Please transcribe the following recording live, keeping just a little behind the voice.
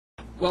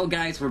Well,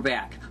 guys, we're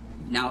back.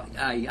 Now,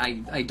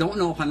 I don't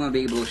know if I'm going to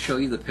be able to show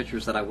you the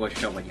pictures that I was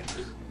showing you,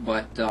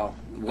 but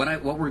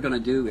what we're going to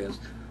do is,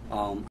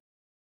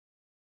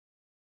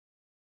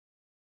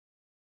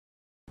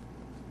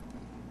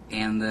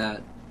 and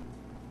that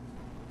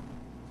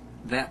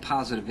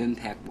positive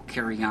impact will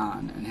carry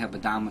on and have a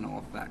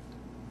domino effect,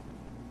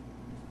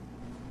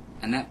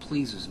 and that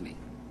pleases me.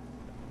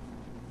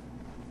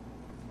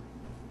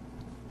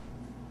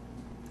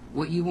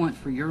 What you want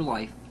for your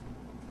life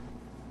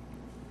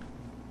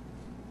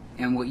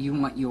and what you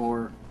want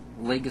your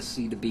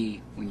legacy to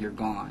be when you're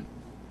gone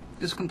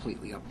is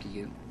completely up to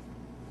you.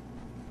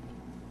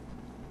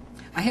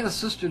 I had a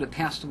sister that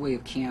passed away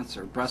of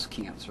cancer, breast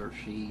cancer.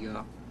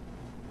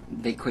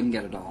 They couldn't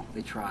get it all.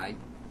 They tried.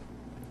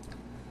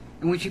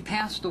 And when she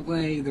passed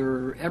away,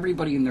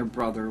 everybody and their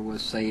brother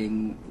was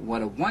saying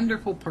what a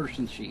wonderful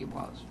person she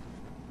was.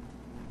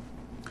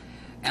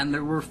 And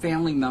there were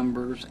family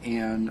members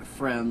and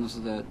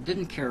friends that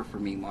didn't care for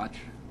me much,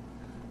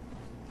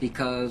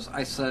 because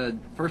I said,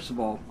 first of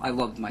all, I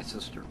loved my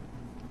sister,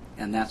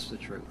 and that's the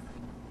truth.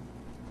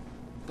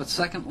 But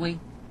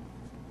secondly,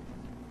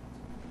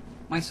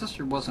 my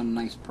sister wasn't a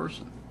nice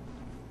person.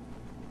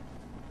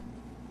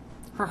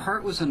 Her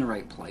heart was in the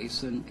right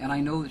place, and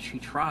I know that she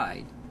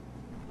tried,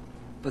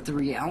 but the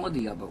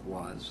reality of it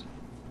was,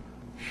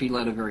 she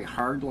led a very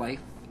hard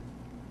life.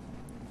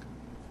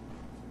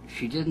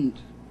 She didn't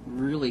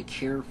really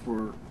care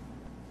for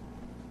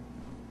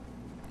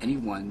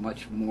anyone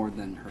much more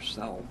than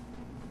herself.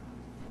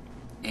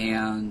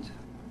 And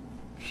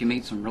she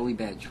made some really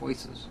bad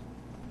choices.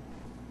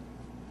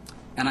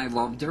 And I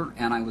loved her,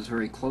 and I was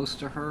very close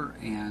to her,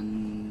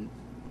 and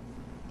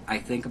I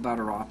think about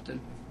her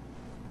often.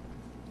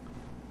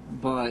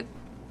 But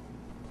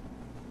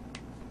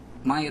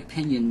my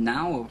opinion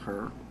now of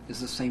her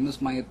is the same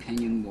as my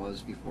opinion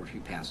was before she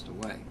passed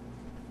away.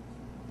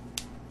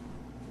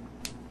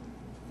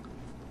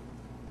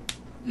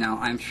 Now,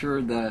 I'm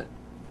sure that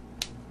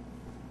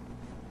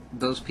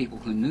those people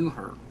who knew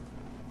her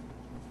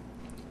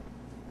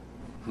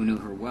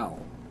well,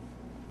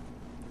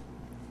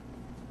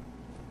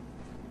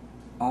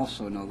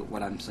 also know that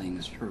what I'm saying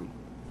is true.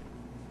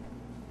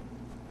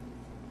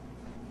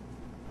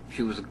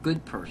 She was a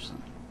good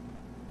person,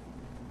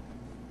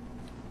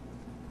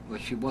 but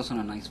she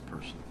wasn't a nice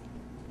person.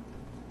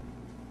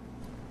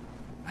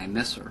 I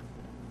miss her.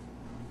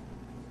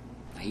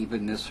 I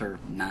even miss her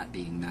not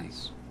being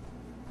nice.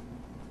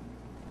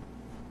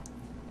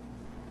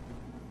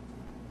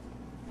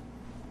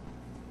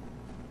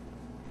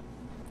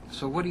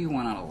 So what do you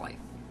want out of life?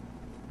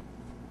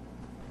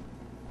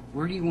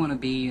 Where do you want to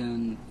be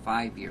in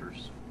 5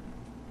 years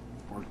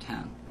or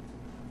 10?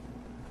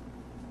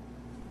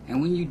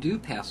 And when you do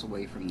pass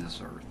away from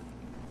this earth,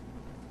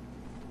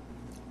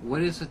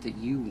 what is it that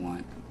you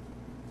want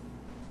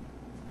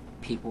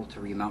people to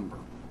remember?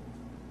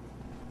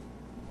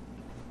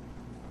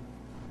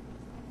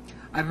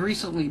 I've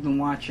recently been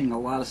watching a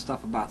lot of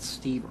stuff about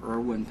Steve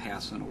Irwin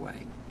passing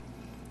away.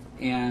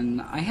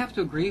 And I have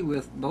to agree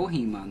with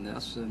Bohem on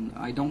this, and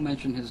I don't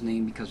mention his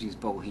name because he's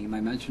Bohem. I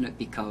mention it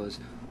because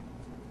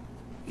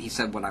he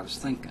said what I was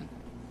thinking.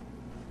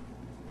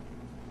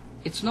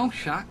 It's no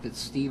shock that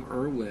Steve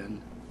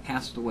Irwin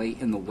passed away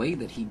in the way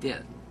that he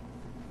did.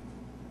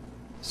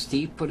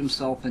 Steve put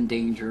himself in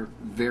danger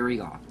very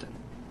often.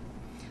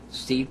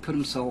 Steve put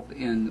himself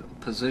in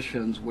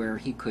positions where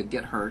he could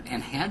get hurt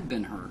and had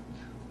been hurt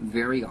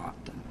very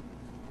often.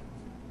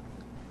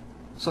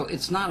 So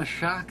it's not a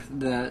shock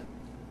that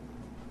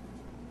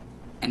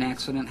an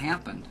accident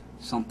happened.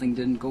 Something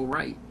didn't go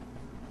right,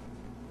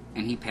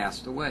 and he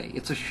passed away.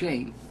 It's a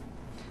shame.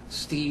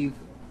 Steve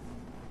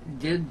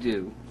did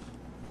do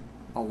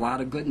a lot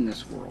of good in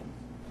this world.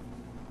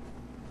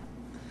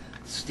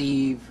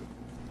 Steve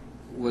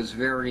was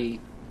very,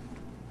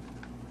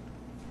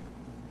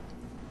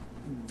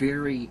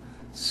 very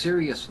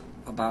serious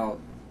about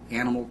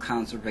animal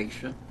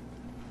conservation.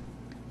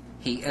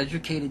 He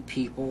educated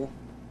people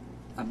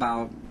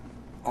about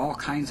all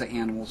kinds of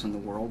animals in the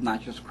world,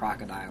 not just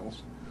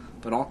crocodiles,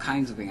 but all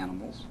kinds of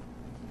animals.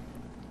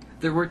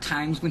 There were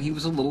times when he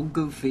was a little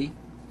goofy,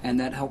 and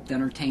that helped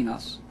entertain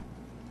us.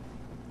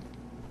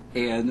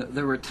 And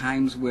there were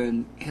times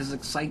when his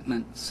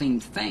excitement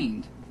seemed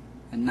feigned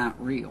and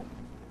not real.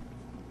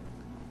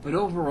 But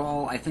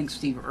overall, I think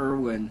Steve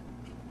Irwin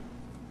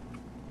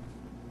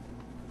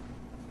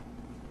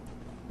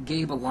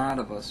gave a lot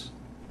of us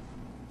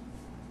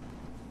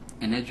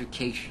an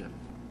education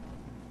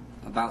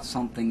about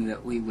something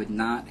that we would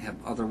not have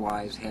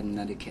otherwise had an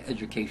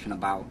education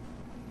about.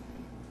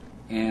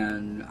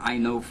 And I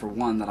know for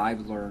one that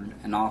I've learned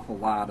an awful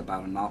lot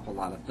about an awful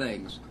lot of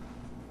things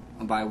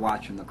by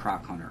watching The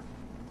Croc Hunter.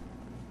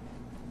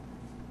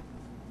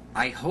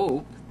 I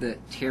hope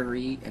that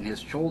Terry and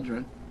his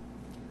children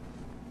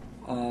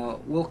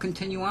will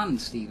continue on in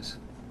Steve's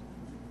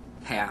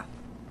path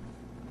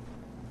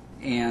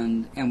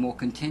and will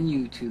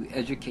continue to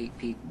educate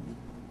people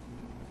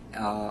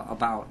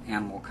about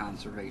animal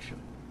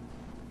conservation.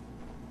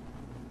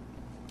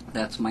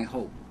 That's my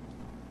hope.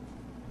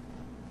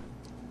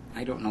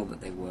 I don't know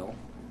that they will,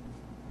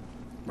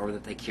 or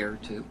that they care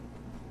to,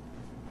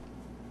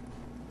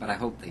 but I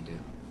hope they do.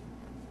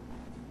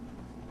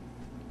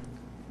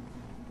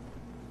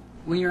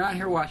 When you're out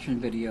here watching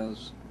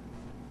videos,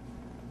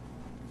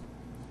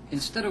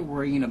 instead of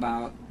worrying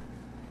about,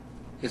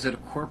 is it a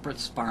corporate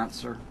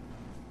sponsor,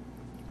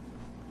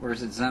 or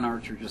is it Zen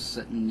Archer just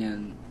sitting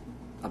in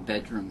a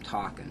bedroom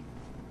talking,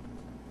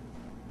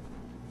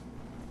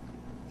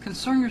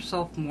 concern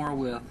yourself more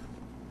with,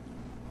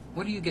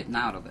 what are you getting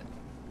out of it?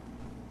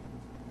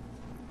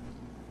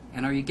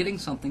 And are you getting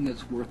something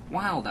that's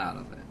worthwhile out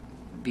of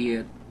it? Be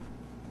it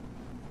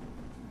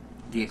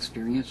the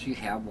experience you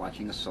have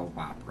watching a soap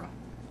opera,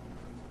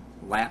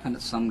 laughing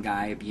at some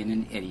guy being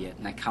an idiot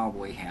in a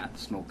cowboy hat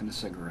smoking a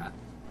cigarette,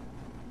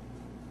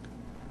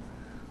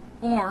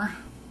 or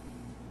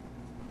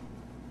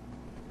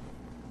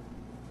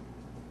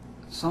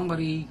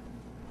somebody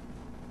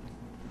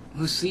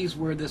who sees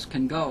where this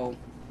can go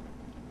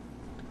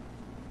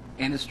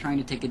and is trying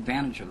to take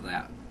advantage of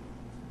that.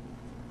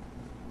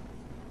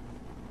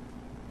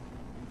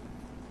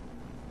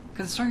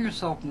 Concern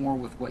yourself more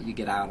with what you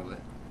get out of it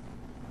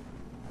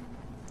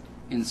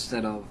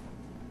instead of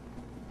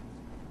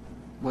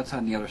what's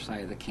on the other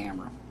side of the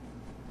camera.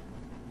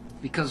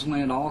 Because when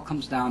it all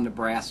comes down to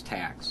brass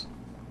tacks,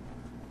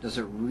 does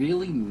it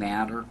really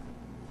matter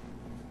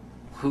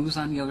who's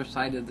on the other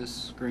side of this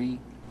screen?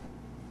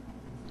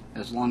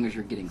 As long as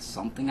you're getting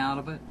something out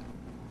of it,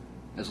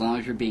 as long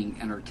as you're being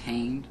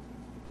entertained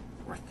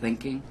or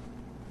thinking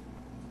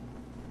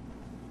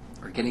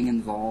or getting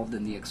involved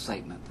in the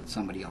excitement that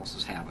somebody else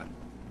is having.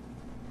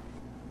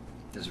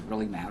 Does it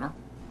really matter?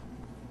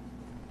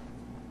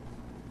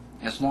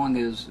 As long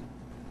as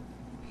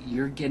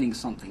you're getting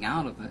something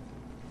out of it,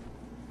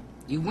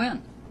 you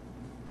win.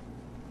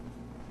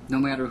 No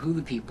matter who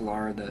the people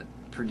are that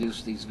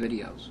produce these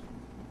videos.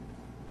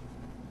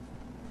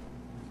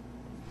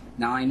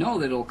 Now I know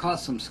that it'll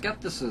cause some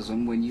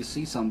skepticism when you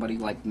see somebody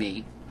like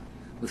me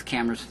with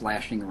cameras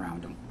flashing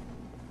around them.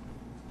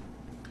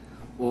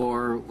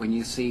 Or when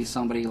you see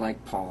somebody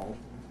like Paul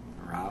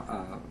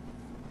or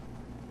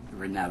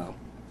Renetto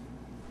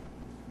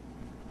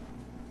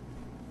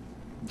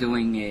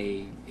doing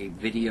a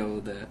video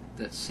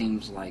that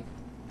seems like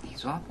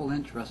he's awful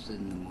interested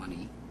in the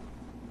money.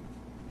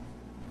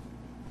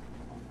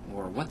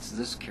 Or what's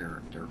this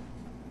character?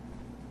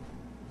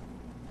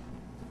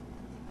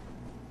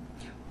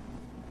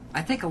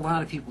 I think a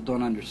lot of people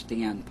don't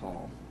understand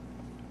Paul.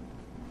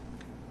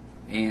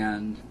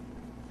 And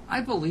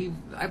I believe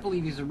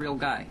he's a real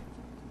guy.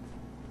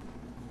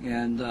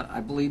 And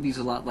I believe he's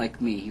a lot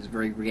like me. He's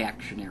very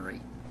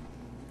reactionary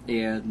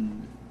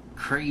and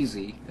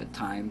crazy at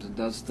times and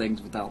does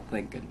things without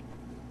thinking.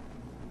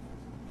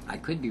 I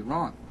could be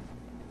wrong.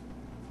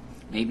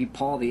 Maybe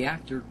Paul the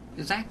actor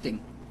is acting.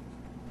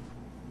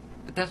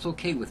 But that's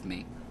okay with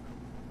me.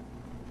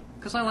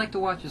 Because I like to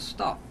watch his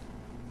stuff.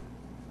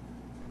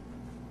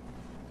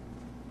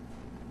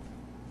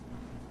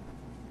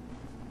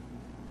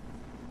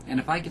 And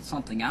if I get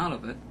something out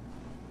of it,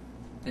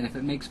 and if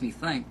it makes me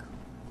think,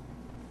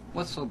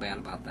 what's so bad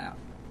about that?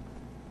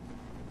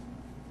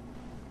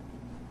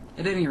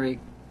 At any rate,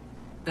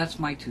 that's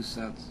my 2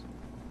 cents.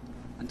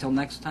 Until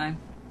next time,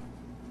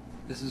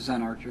 this is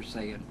Zen Archer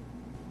saying,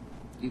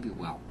 you be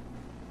well.